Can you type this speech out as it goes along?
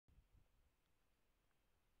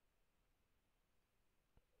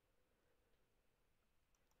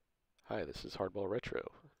Hi, this is Hardball Retro.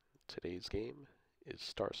 Today's game is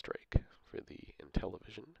Star Strike for the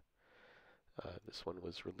Intellivision. This one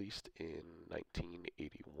was released in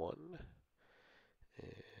 1981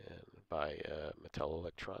 and by Mattel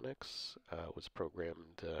Electronics. Was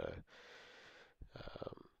programmed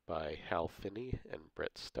by Hal Finney and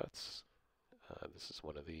Brett Stuts. This is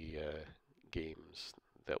one of the games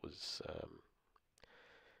that was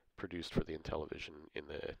produced for the Intellivision in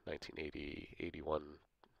the 1980-81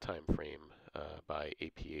 time frame by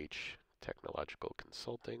APH Technological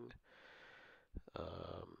Consulting.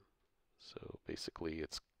 So basically,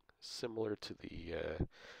 it's similar to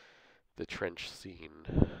the trench scene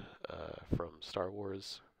from Star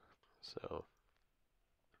Wars. So,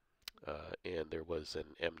 and there was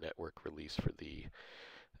an M Network release for the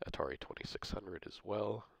Atari 2600 as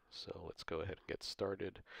well. So let's go ahead and get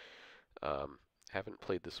started. Haven't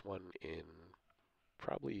played this one in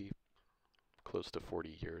probably close to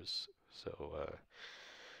 40 years, so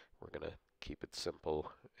we're going to keep it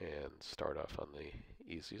simple and start off on the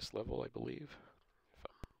easiest level, I believe, if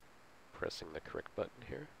I'm pressing the correct button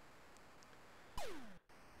here.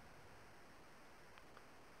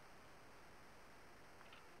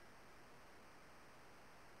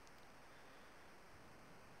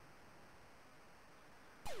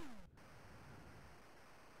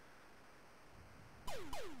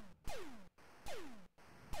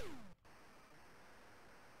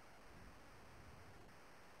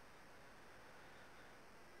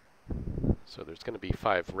 So there's going to be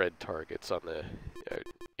 5 red targets on the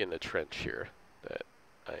in the trench here that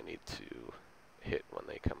I need to hit when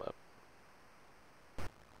they come up,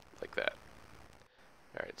 like that.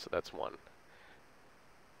 Alright, so that's 1.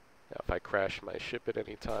 Now if I crash my ship at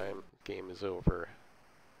any time, game is over.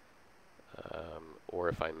 Or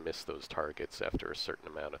if I miss those targets after a certain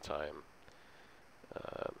amount of time,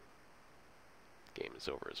 game is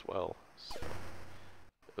over as well. So,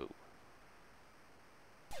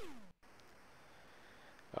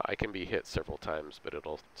 I can be hit several times, but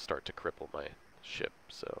it'll start to cripple my ship,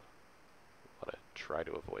 so I want to try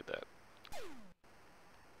to avoid that.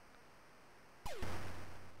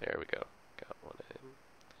 There we go. Got one in.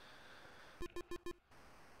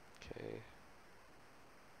 Okay.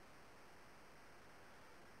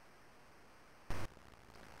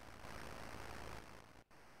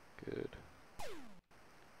 Good.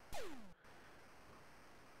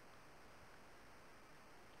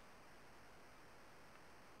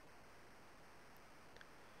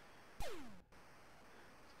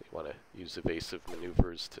 So you want to use evasive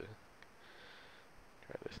maneuvers to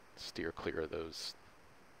try to steer clear of those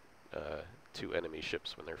 2 enemy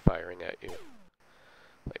ships when they're firing at you,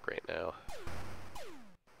 like right now.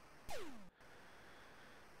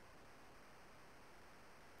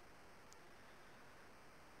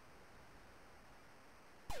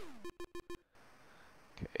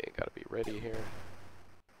 Okay, gotta be ready here.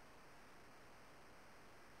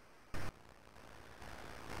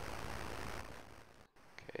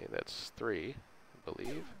 Okay, that's 3, I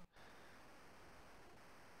believe.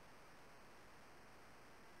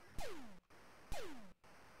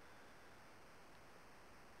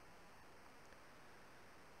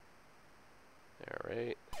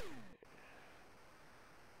 Alright.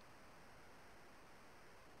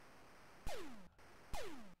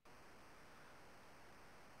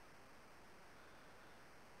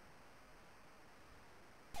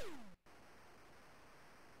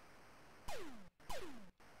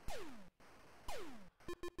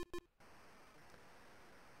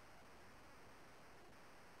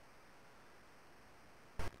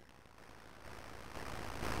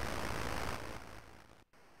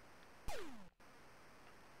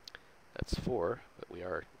 That's 4, but you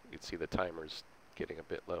can see the timer's getting a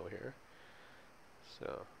bit low here.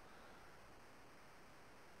 So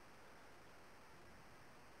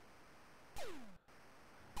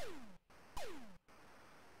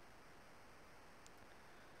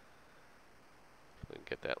we can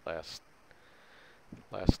get that last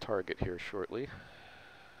target here shortly.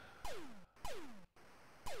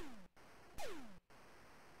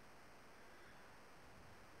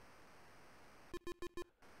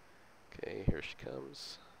 Okay, here she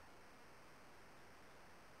comes.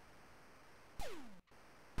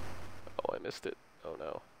 Oh, I missed it. Oh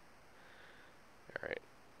no. Alright.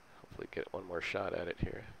 Hopefully get one more shot at it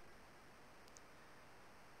here.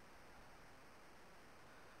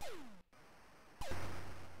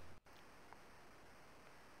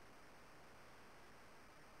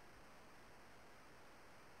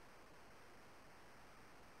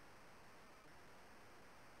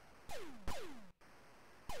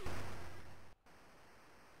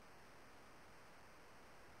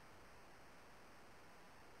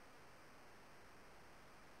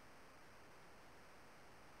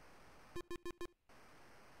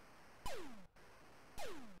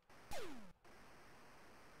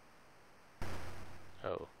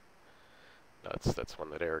 That's one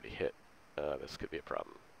that I already hit. This could be a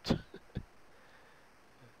problem. I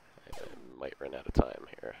might run out of time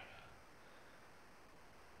here.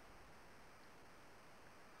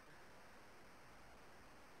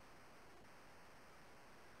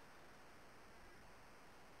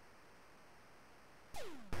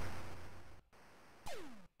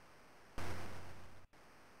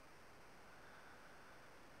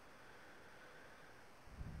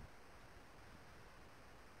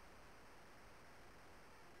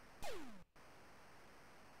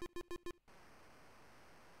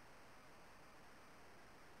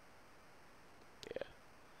 Yeah.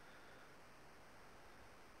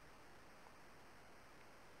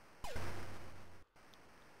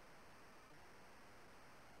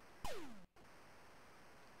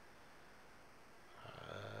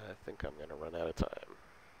 I think I'm gonna run out of time.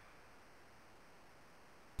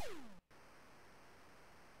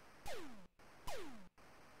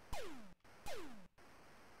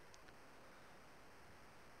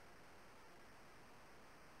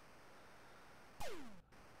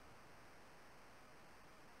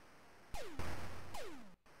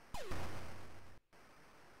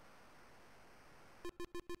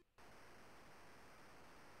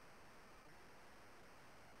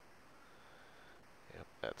 Yep,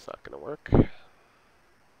 that's not gonna work. I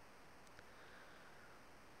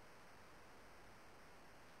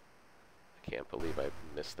can't believe I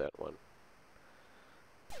missed that one.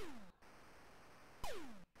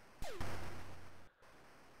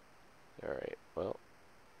 Alright, well.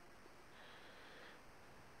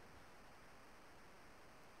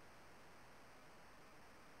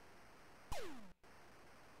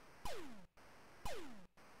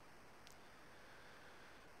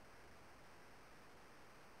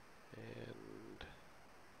 And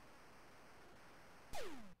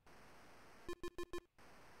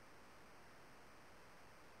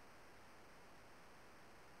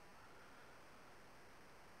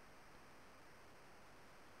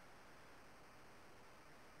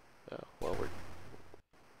oh, well,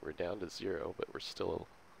 we're down to 0, but we're still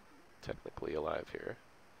technically alive here.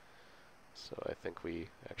 So I think we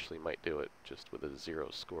actually might do it just with a 0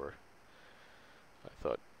 score. I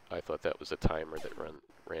thought that was a timer that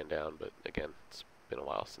ran down, but again, it's been a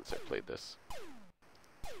while since I played this.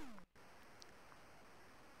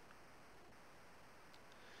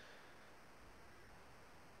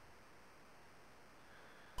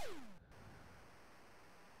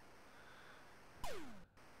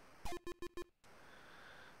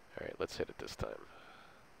 Alright, let's hit it this time.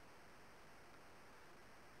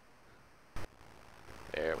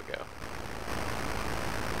 There we go.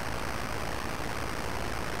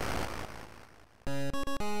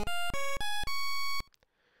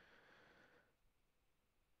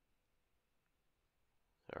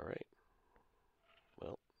 Alright.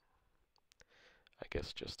 Well, I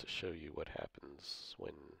guess just to show you what happens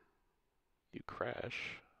when you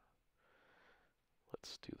crash,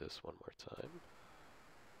 let's do this one more time.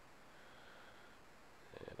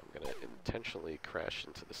 And I'm going to intentionally crash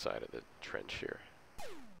into the side of the trench here.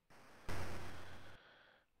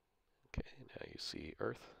 Okay, now you see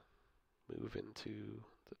Earth move into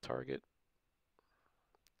the target.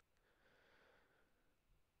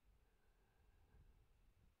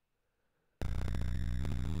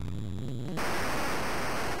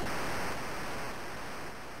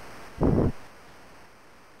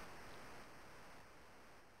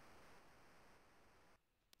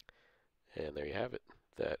 And there you have it.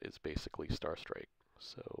 That is basically Star Strike.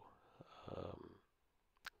 So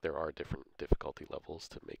there are different difficulty levels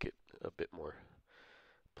to make it a bit more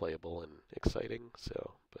playable and exciting.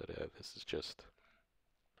 So, but this is just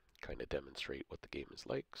kind of demonstrate what the game is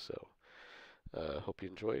like. So, hope you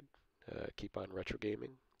enjoyed. Keep on retro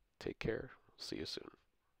gaming. Take care. See you soon.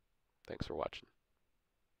 Thanks for watching.